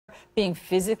being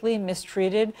physically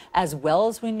mistreated, as well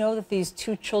as we know that these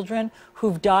two children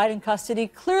who've died in custody,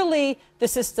 clearly the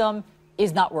system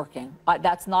is not working.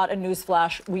 That's not a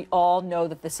newsflash. We all know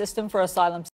that the system for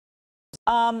asylum.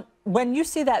 When you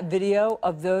see that video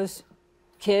of those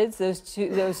kids,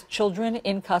 those children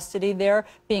in custody there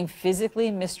being physically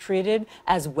mistreated,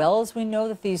 as well as we know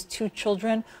that these two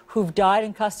children who've died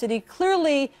in custody,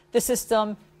 clearly the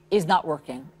system is not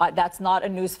working. That's not a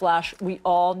newsflash. We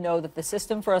all know that the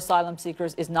system for asylum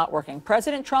seekers is not working.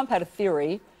 President Trump had a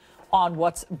theory on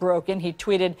what's broken. He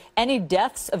tweeted, "Any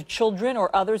deaths of children or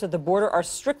others at the border are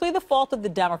strictly the fault of the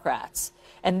Democrats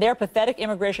and their pathetic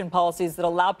immigration policies that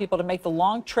allow people to make the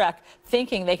long trek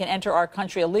thinking they can enter our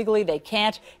country illegally. They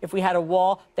can't. If we had a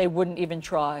wall, they wouldn't even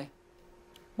try."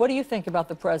 What do you think about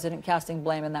the president casting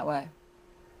blame in that way?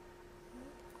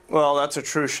 Well, that's a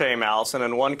true shame, Alisyn,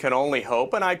 and one can only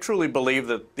hope, and I truly believe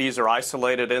that these are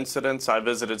isolated incidents. I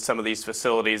visited some of these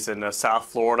facilities in South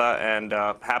Florida, and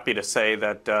happy to say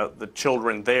that the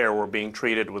children there were being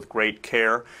treated with great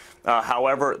care.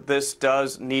 However, this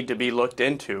does need to be looked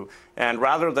into, and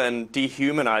rather than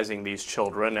dehumanizing these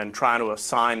children and trying to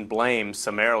assign blame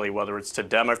summarily, whether it's to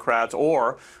Democrats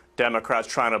or Democrats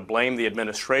trying to blame the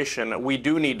administration, we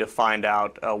do need to find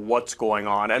out what's going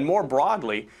on, and more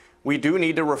broadly, we do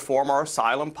need to reform our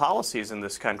asylum policies in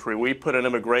this country. We put an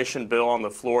immigration bill on the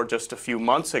floor just a few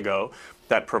months ago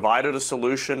that provided a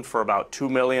solution for about 2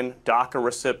 million DACA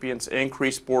recipients,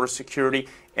 increased border security,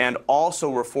 and also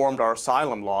reformed our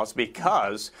asylum laws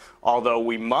because, although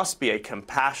we must be a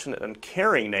compassionate and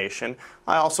caring nation,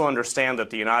 I also understand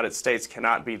that the United States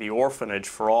cannot be the orphanage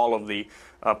for all of the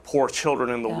poor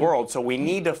children in the world. So we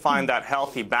need to find that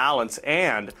healthy balance,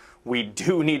 and we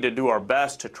do need to do our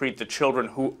best to treat the children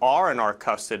who are in our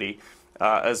custody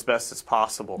as best as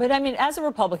possible. But I mean, as a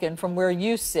Republican, from where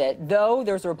you sit, though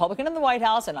there's a Republican in the White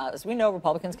House, and as we know,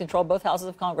 Republicans control both houses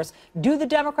of Congress, do the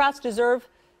Democrats deserve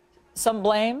some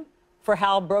blame for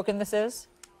how broken this is?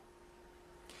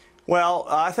 Well,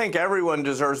 I think everyone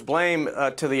deserves blame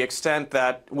to the extent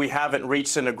that we haven't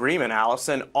reached an agreement,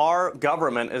 Alisyn. Our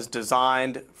government is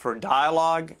designed for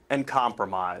dialogue and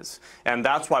compromise. And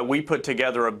that's why we put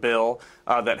together a bill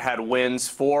that had wins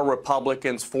for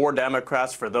Republicans, for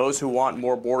Democrats, for those who want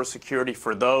more border security,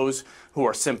 for those who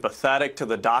are sympathetic to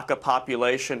the DACA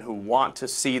population, who want to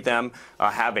see them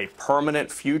have a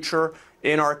permanent future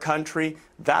in our country.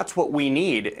 That's what we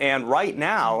need. And right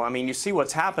now, I mean, you see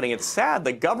what's happening. It's sad.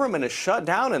 The government is shut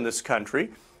down in this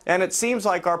country, and it seems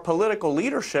like our political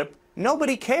leadership,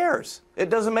 nobody cares.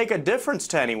 It doesn't make a difference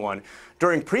to anyone.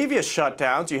 During previous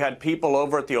shutdowns, you had people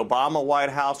over at the Obama White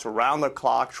House around the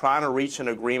clock trying to reach an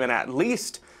agreement, at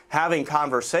least having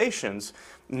conversations.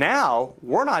 Now,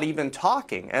 we're not even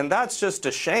talking, and that's just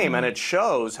a shame, and it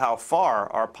shows how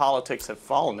far our politics have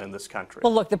fallen in this country.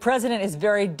 Well, look, the president is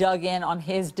very dug in on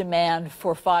his demand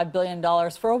for $5 billion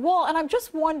for a wall, and I'm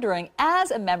just wondering,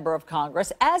 as a member of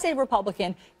Congress, as a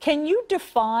Republican, can you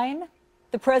define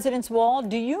the president's wall?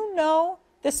 Do you know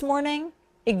this morning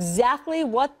exactly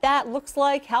what that looks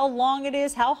like, how long it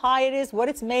is, how high it is, what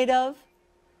it's made of?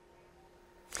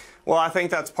 Well, I think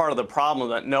that's part of the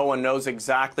problem, that no one knows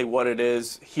exactly what it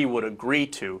is he would agree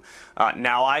to.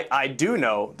 Now, I do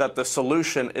know that the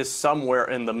solution is somewhere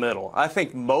in the middle. I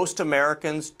think most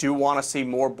Americans do want to see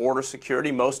more border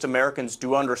security. Most Americans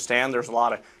do understand there's a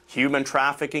lot of human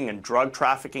trafficking and drug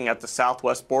trafficking at the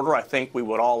southwest border. I think we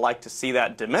would all like to see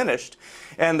that diminished.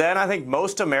 And then I think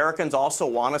most Americans also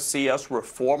want to see us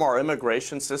reform our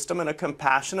immigration system in a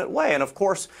compassionate way. And of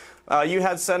course, you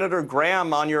had Senator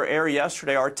Graham on your air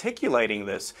yesterday articulating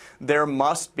this. There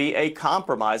must be a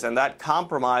compromise, and that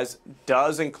compromise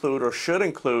does include or should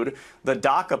include the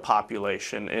DACA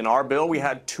population. In our bill, we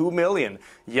had 2 million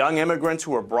young immigrants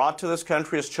who were brought to this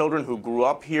country as children, who grew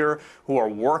up here, who are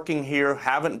working here,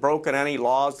 haven't broken any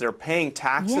laws, they're paying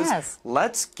taxes. Yes.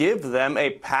 Let's give them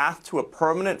a path to a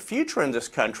permanent future in this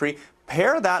country.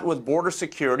 Pair that with border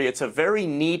security. It's a very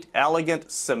neat, elegant,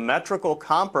 symmetrical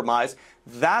compromise.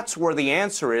 That's where the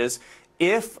answer is.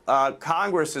 If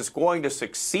Congress is going to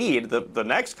succeed, the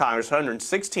next Congress,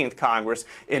 116th Congress,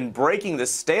 in breaking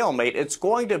this stalemate, it's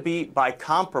going to be by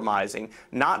compromising,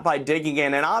 not by digging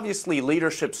in. And obviously,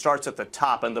 leadership starts at the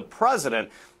top, and the president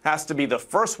has to be the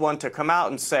first one to come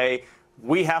out and say,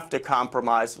 we have to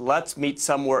compromise. Let's meet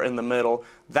somewhere in the middle.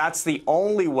 That's the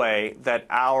only way that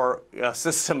our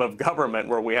system of government,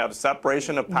 where we have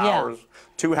separation of powers,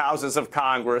 2 houses of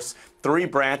Congress, 3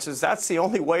 branches, that's the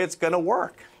only way it's going to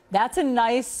work. That's a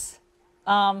nice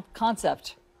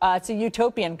concept. It's a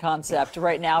utopian concept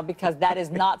right now, because that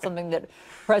is not something that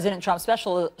President Trump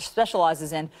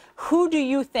specializes in. Who do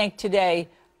you think today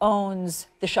owns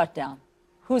the shutdown?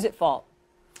 Who's at fault?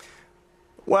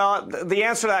 Well, the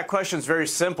answer to that question is very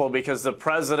simple, because the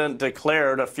president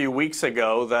declared a few weeks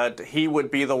ago that he would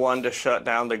be the one to shut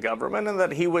down the government and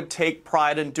that he would take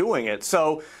pride in doing it.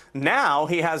 So now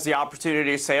he has the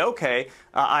opportunity to say, okay,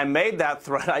 I made that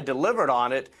threat, I delivered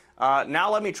on it. Now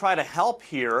let me try to help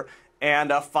here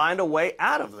and find a way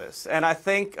out of this. And I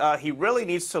think he really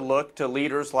needs to look to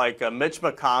leaders like Mitch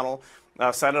McConnell.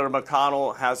 Senator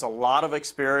McConnell has a lot of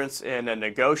experience in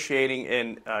negotiating,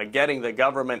 in getting the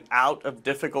government out of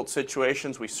difficult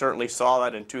situations. We certainly saw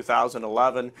that in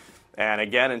 2011 and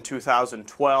again in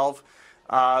 2012.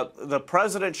 The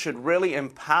president should really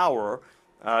empower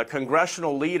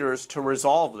congressional leaders to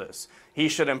resolve this. He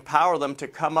should empower them to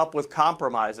come up with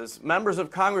compromises. Members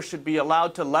of Congress should be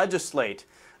allowed to legislate,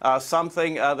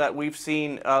 something that we've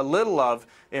seen little of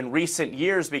in recent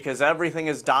years, because everything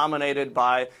is dominated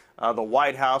by the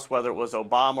White House, whether it was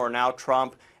Obama or now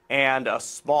Trump, and a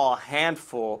small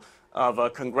handful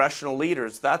of congressional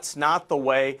leaders. That's not the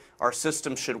way our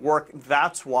system should work.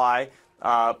 That's why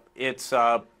it's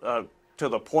to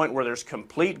the point where there's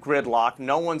complete gridlock.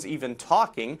 No one's even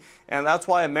talking, and that's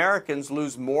why Americans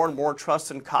lose more and more trust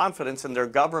and confidence in their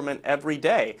government every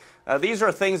day. These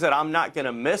are things that I'm not going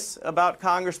to miss about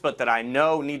Congress, but that I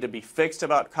know need to be fixed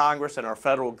about Congress and our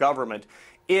federal government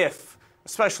if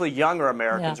especially younger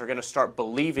Americans are going to start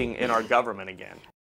believing in our government again.